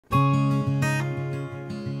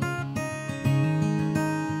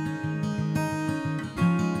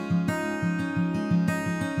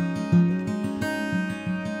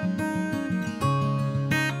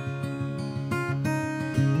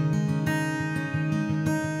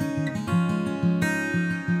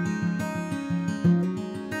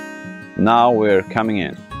Now we're coming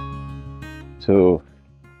in to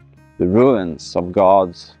the ruins of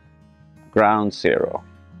God's ground zero.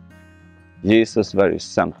 Jesus' very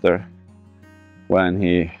center when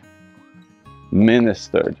he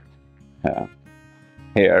ministered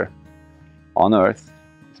here on earth.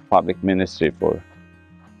 His public ministry for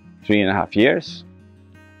 3.5 years.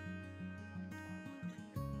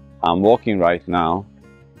 I'm walking right now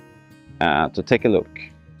to take a look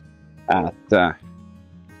at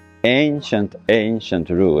ancient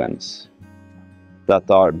ruins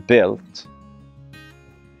that are built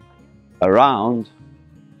around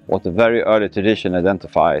what the very early tradition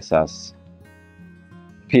identifies as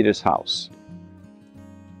Peter's house.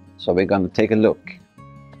 So we're going to take a look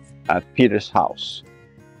at Peter's house.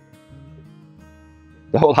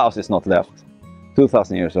 The whole house is not left,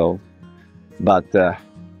 2,000 years old, but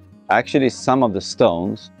actually some of the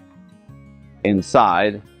stones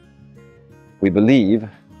inside, we believe,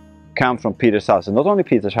 come from Peter's house. And not only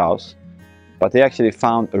Peter's house, but they actually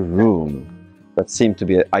found a room that seemed to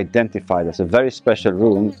be identified as a very special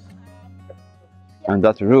room. And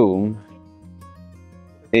that room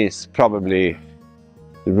is probably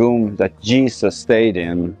the room that Jesus stayed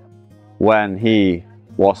in when he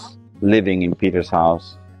was living in Peter's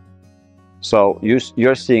house. So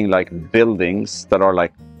you're seeing like buildings that are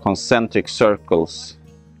like concentric circles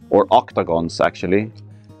or octagons actually,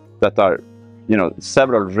 that are, you know,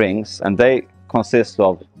 several rings, and they consist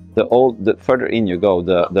of the further in you go,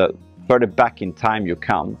 the further back in time you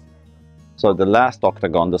come. So the last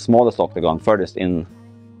octagon, the smallest octagon, furthest in,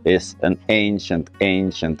 is an ancient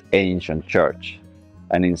church.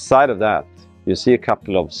 And inside of that, you see a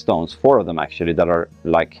couple of stones, 4 of them actually, that are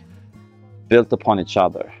like built upon each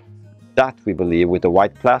other. That we believe, with the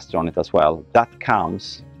white plaster on it as well, that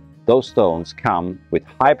comes, those stones come with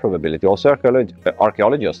high probability, also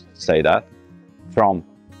archaeologists say that, from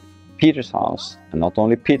Peter's house. And not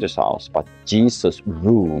only Peter's house, but Jesus'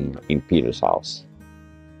 room in Peter's house.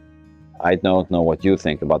 I don't know what you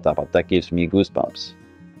think about that, but that gives me goosebumps.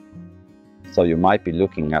 So you might be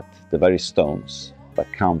looking at the very stones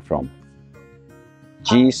that come from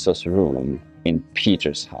Jesus' room in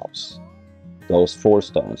Peter's house. Those 4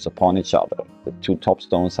 stones upon each other. The 2 top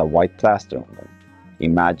stones have white plaster on them.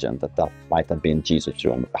 Imagine that that might have been Jesus'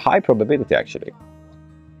 room. High probability actually.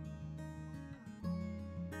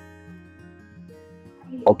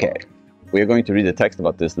 Okay, we're going to read the text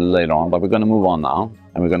about this later on, but we're going to move on now,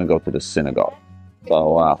 and we're going to go to the synagogue.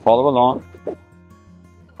 So follow along.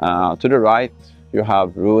 To the right, you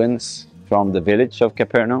have ruins from the village of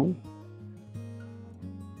Capernaum.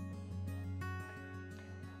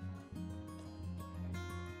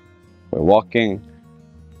 We're walking,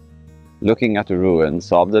 looking at the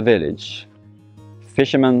ruins of the village,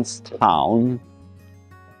 fisherman's town,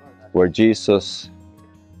 where Jesus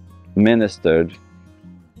ministered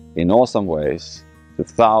in awesome ways to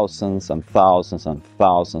thousands and thousands and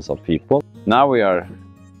thousands of people. Now we are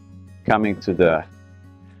coming to the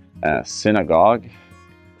synagogue,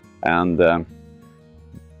 and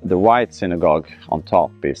the white synagogue on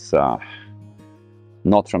top is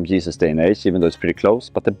not from Jesus' day and age, even though it's pretty close,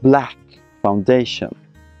 but the black foundation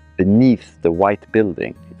beneath the white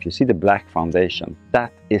building, if you see the black foundation,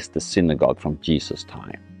 that is the synagogue from Jesus'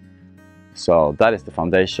 time. So that is the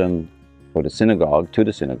foundation for the synagogue, to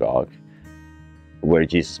the synagogue, where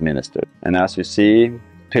Jesus ministered. And as you see,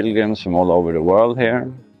 pilgrims from all over the world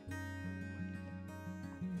here,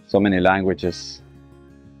 so many languages,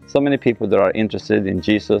 so many people that are interested in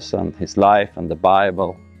Jesus and his life and the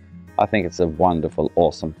Bible. I think it's a wonderful,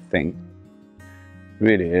 awesome thing. It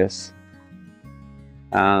really is.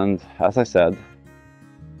 And as I said,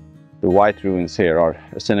 the white ruins here are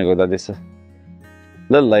a synagogue that is a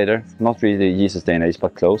little later, not really Jesus' day and age,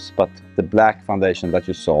 but close. But the black foundation that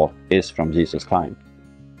you saw is from Jesus' time.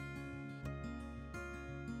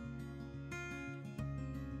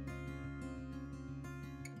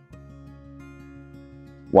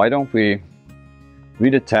 Why don't we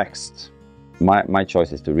read a text? My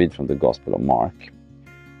choice is to read from the Gospel of Mark.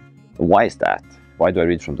 Why is that? Why do I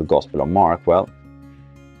read from the Gospel of Mark? Well,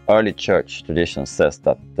 early church tradition says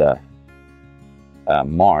that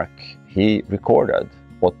Mark, he recorded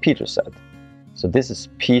what Peter said. So this is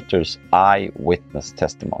Peter's eyewitness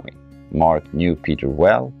testimony. Mark knew Peter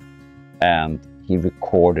well, and he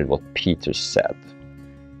recorded what Peter said.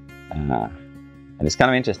 And it's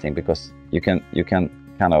kind of interesting because you can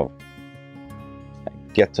kind of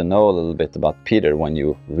get to know a little bit about Peter when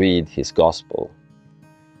you read his gospel.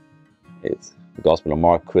 The Gospel of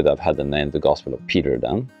Mark could have had the name the Gospel of Peter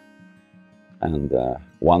then. And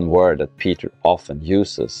one word that Peter often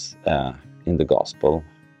uses in the gospel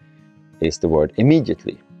is the word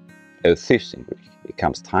immediately. euthys in Greek. It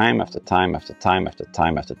comes time after time after time after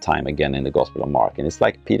time after time again in the Gospel of Mark. And it's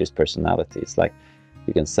like Peter's personality. It's like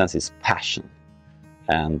you can sense his passion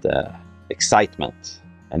and excitement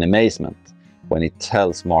and amazement when he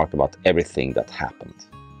tells Mark about everything that happened.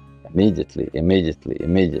 Immediately.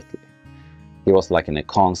 He was like in a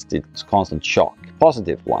constant shock.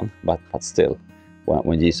 Positive one, but still,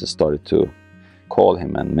 when Jesus started to call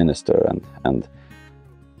him and minister. And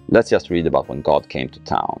let's just read about when God came to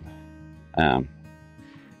town.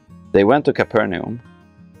 They went to Capernaum,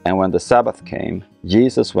 and when the Sabbath came,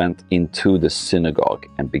 Jesus went into the synagogue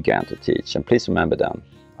and began to teach. And please remember then,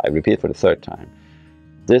 I repeat for the third time,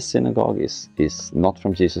 this synagogue is not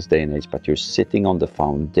from Jesus' day and age, but you're sitting on the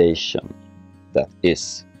foundation that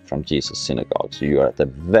is from Jesus' synagogue. So you are at the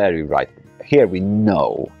very right, here we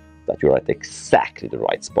know that you're at exactly the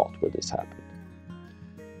right spot where this happened.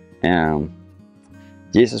 And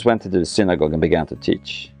Jesus went into the synagogue and began to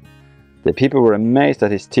teach. The people were amazed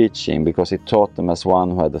at his teaching because he taught them as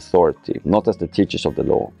one who had authority, not as the teachers of the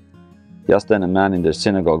law. Just then a man in the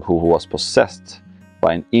synagogue who was possessed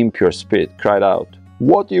by an impure spirit cried out,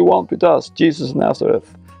 "What do you want with us, Jesus of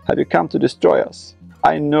Nazareth? Have you come to destroy us?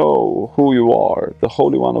 I know who you are, the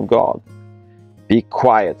Holy One of God." "Be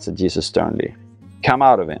quiet," said Jesus sternly. "Come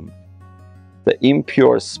out of him." The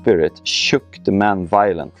impure spirit shook the man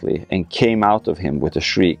violently and came out of him with a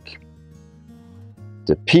shriek.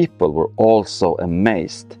 The people were also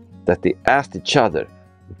amazed that they asked each other,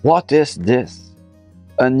 "What is this?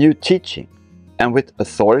 A new teaching, and with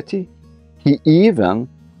authority? He even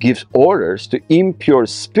gives orders to impure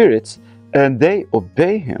spirits, and they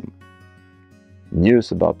obey him."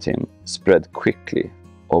 News about him spread quickly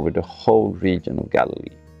over the whole region of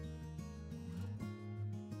Galilee.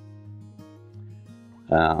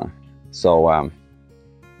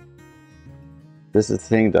 This is the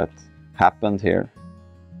thing that happened here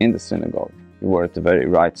in the synagogue. We were at the very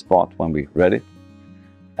right spot when we read it.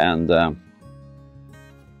 And I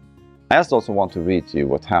just also want to read to you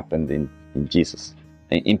what happened in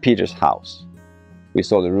Peter's house. We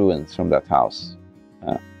saw the ruins from that house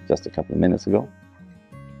just a couple of minutes ago.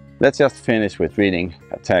 Let's just finish with reading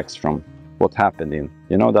a text from what happened in,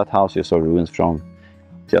 you know, that house you saw ruins from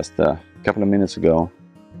just a couple of minutes ago.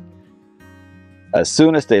 As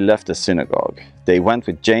soon as they left the synagogue, they went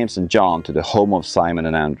with James and John to the home of Simon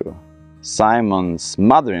and Andrew. Simon's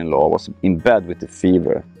mother-in-law was in bed with a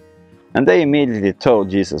fever, and they immediately told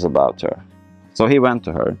Jesus about her. So he went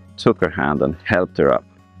to her, took her hand and helped her up.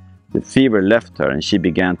 The fever left her and she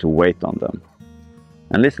began to wait on them.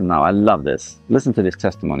 And listen now, I love this. Listen to this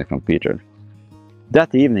testimony from Peter.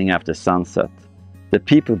 That evening after sunset, the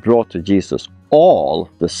people brought to Jesus all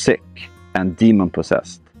the sick and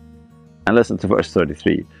demon-possessed. And listen to verse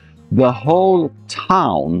 33. The whole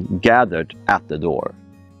town gathered at the door.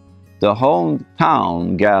 The whole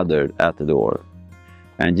town gathered at the door.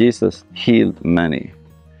 And Jesus healed many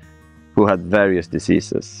who had various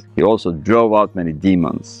diseases. He also drove out many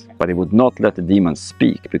demons, but he would not let the demons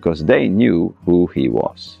speak because they knew who he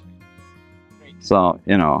was. So,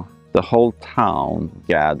 you know, the whole town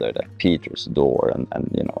gathered at Peter's door. And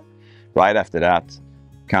you know, right after that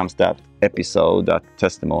comes that episode, that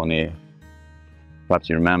testimony. Perhaps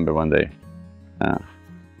you remember when they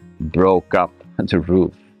broke up the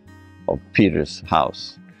roof of Peter's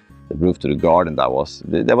house. The roof to the garden that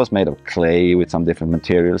was made of clay with some different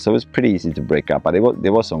materials, so it was pretty easy to break up. But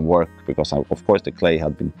there was some work because of course the clay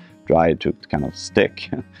had been dried to kind of stick.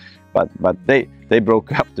 but they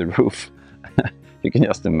broke up the roof. You can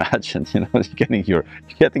just imagine, you know,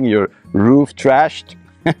 getting your roof trashed,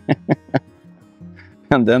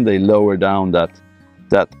 and then they lower down that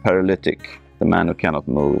paralytic, the man who cannot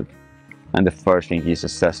move. And the first thing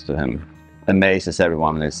Jesus says to him amazes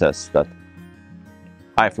everyone, and he says that,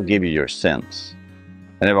 "I forgive you your sins."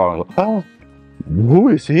 And everyone goes, "Oh, who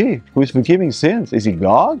is he? Who is forgiving sins? Is he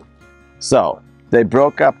God?" So they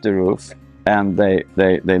broke up the roof and they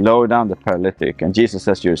lowered down the paralytic, and Jesus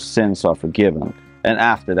says, "Your sins are forgiven." And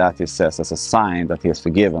after that he says, as a sign that he has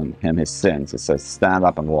forgiven him his sins, he says, "Stand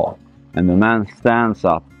up and walk." And the man stands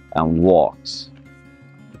up and walks.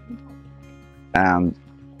 And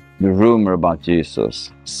the rumor about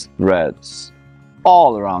Jesus spreads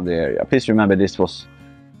all around the area. Please remember, this was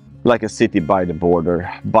like a city by the border,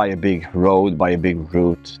 by a big road, by a big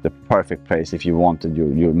route, the perfect place if you wanted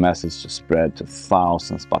your message to spread to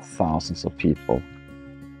thousands, but thousands of people.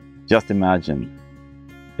 Just imagine,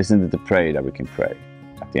 isn't it a prayer that we can pray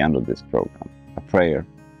at the end of this program? A prayer.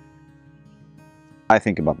 I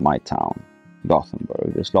think about my town,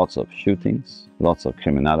 Gothenburg. There's lots of shootings, lots of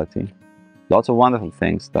criminality, lots of wonderful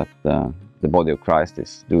things that the body of Christ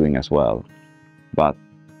is doing as well. But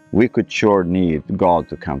we could sure need God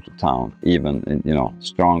to come to town, even in,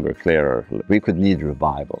 stronger, clearer. We could need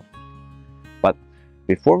revival. But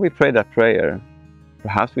before we pray that prayer,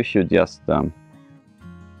 perhaps we should just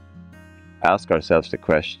ask ourselves the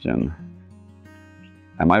question,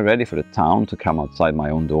 am I ready for the town to come outside my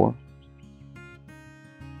own door?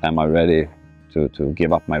 Am I ready to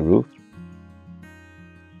give up my roof?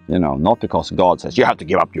 Not because God says, you have to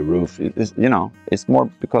give up your roof. It's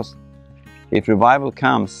more because if revival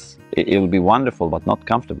comes, it will be wonderful, but not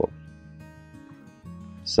comfortable.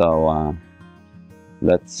 So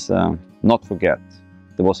let's not forget,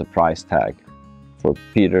 there was a price tag for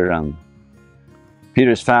Peter and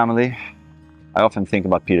Peter's family. I often think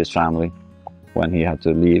about Peter's family when he had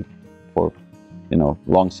to leave for,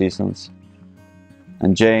 long seasons.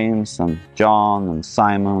 And James and John and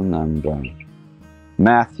Simon and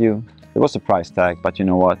Matthew. There was a price tag, but you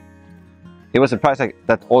know what? It was a price tag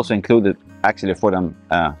that also included actually for them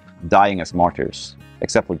dying as martyrs,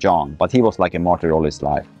 except for John. But he was like a martyr all his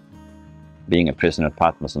life, being a prisoner at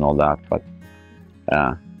Patmos and all that. But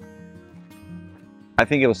I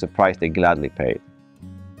think it was a price they gladly paid.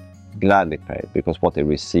 Gladly paid, because what they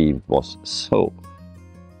received was so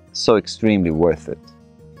extremely worth it.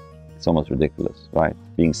 It's almost ridiculous, right?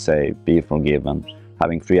 Being saved, being forgiven,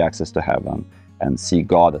 having free access to heaven, and see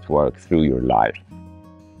God at work through your life.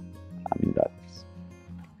 I mean,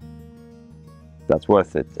 that's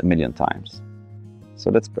worth it a million times. So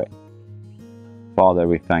let's pray. Father,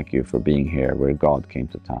 we thank you for being here where God came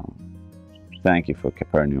to town. Thank you for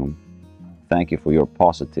Capernaum. Thank you for your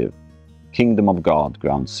positive kingdom of God,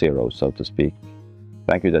 ground zero, so to speak.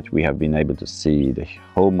 Thank you that we have been able to see the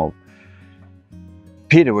home of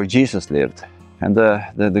Peter, where Jesus lived, and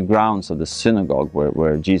the grounds of the synagogue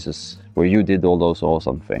where you did all those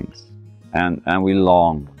awesome things. And we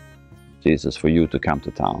long, Jesus, for you to come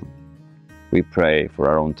to town. We pray for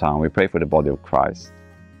our own town. We pray for the body of Christ.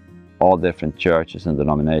 All different churches and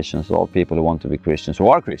denominations, all people who want to be Christians, who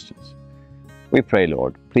are Christians. We pray,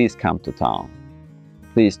 Lord, please come to town.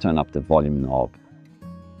 Please turn up the volume knob.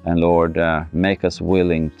 And Lord, make us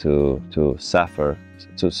willing to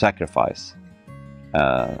sacrifice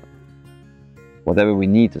whatever we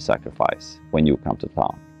need to sacrifice when you come to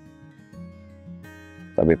town.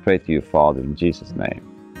 So we pray to you, Father, in Jesus' name.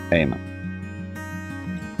 Amen.